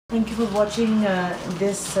Thank you for watching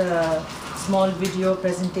this small video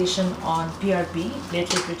presentation on PRP,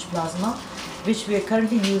 Platelet-Rich Plasma, which we are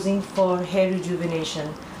currently using for hair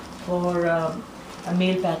rejuvenation for a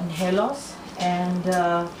male pattern hair loss. And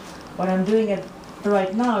what I'm doing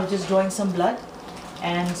right now is just drawing some blood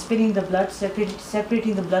and spinning the blood,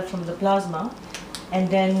 separating the blood from the plasma, and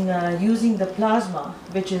then using the plasma,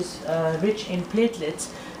 which is rich in platelets,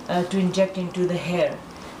 to inject into the hair.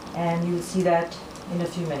 And you'll see that in a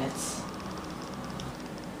few minutes.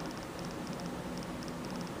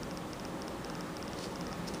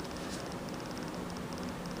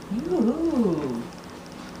 Yoo-hoo!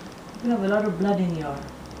 You have a lot of blood in your...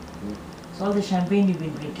 It's all the champagne you've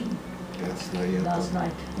been drinking. Yes, not yet. Last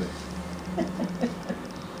night.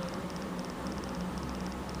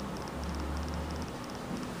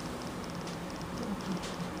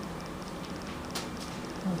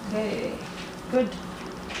 Okay, good.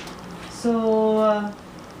 So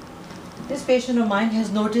this patient of mine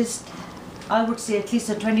has noticed, I would say, at least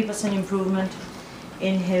a 20% improvement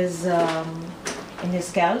in his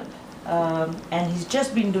scalp, and he's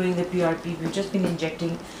just been doing the PRP. We've just been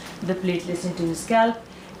injecting the platelets into his scalp,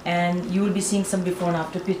 and you will be seeing some before and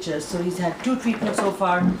after pictures. So he's had 2 treatments so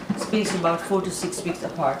far, spaced about 4 to 6 weeks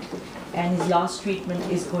apart, and his last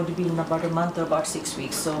treatment is going to be in about a month or about 6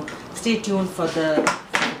 weeks. So stay tuned for the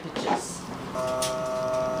pictures.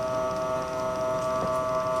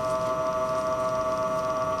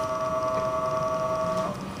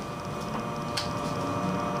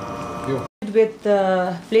 With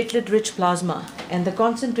platelet-rich plasma, and the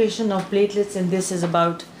concentration of platelets in this is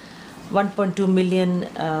about 1.2 million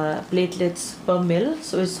platelets per mil.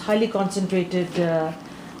 So it's highly concentrated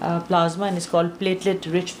plasma, and it's called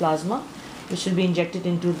platelet-rich plasma, which will be injected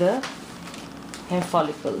into the hair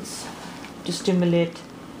follicles to stimulate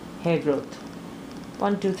hair growth.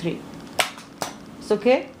 1, 2, 3. It's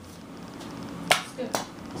okay? It's good.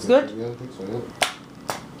 It's good? Yeah, I think so, yeah.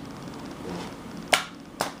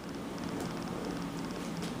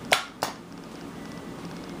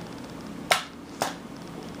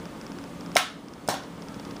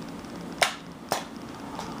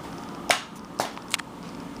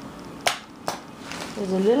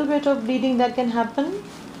 There's a little bit of bleeding that can happen,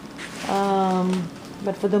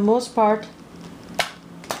 but for the most part,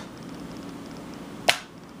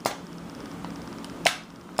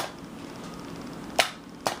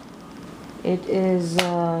 it is,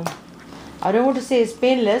 I don't want to say it's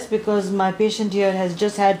painless, because my patient here has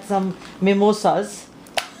just had some mimosas.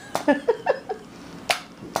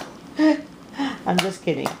 I'm just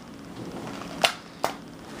kidding.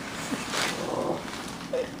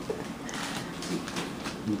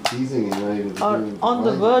 Teasing and not even Or on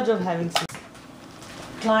the verge of having some.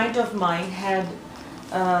 A client of mine had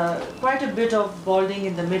quite a bit of balding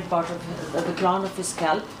in the mid part of the crown of his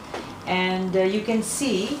scalp, and you can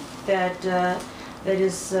see that there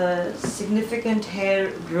is significant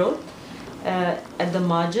hair growth at the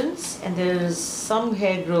margins, and there is some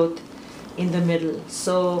hair growth in the middle.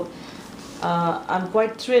 So I'm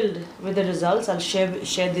quite thrilled with the results. I'll share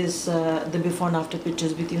this the before and after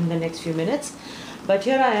pictures with you in the next few minutes. But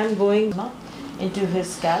here I am going into his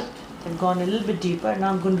scalp. I've gone a little bit deeper.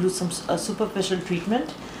 Now I'm going to do some superficial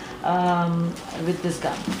treatment with this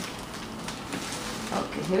gun.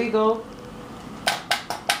 Okay, here we go.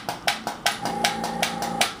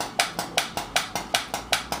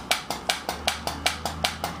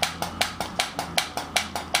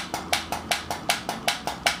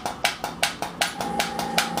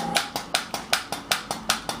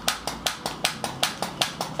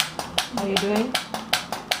 How are you doing?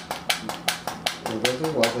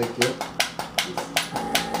 Well, thank you.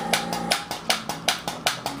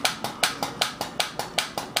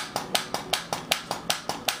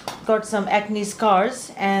 Got some acne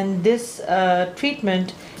scars, and this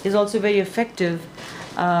treatment is also very effective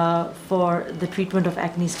for the treatment of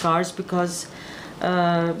acne scars, because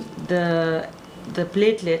the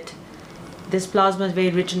platelet, this plasma is very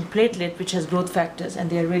rich in platelet, which has growth factors, and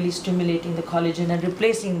they are really stimulating the collagen and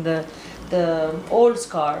replacing the old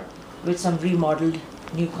scar with some remodeled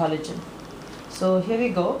new collagen. So here we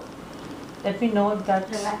go. Let me know if that's...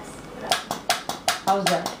 Relax. How's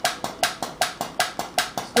that?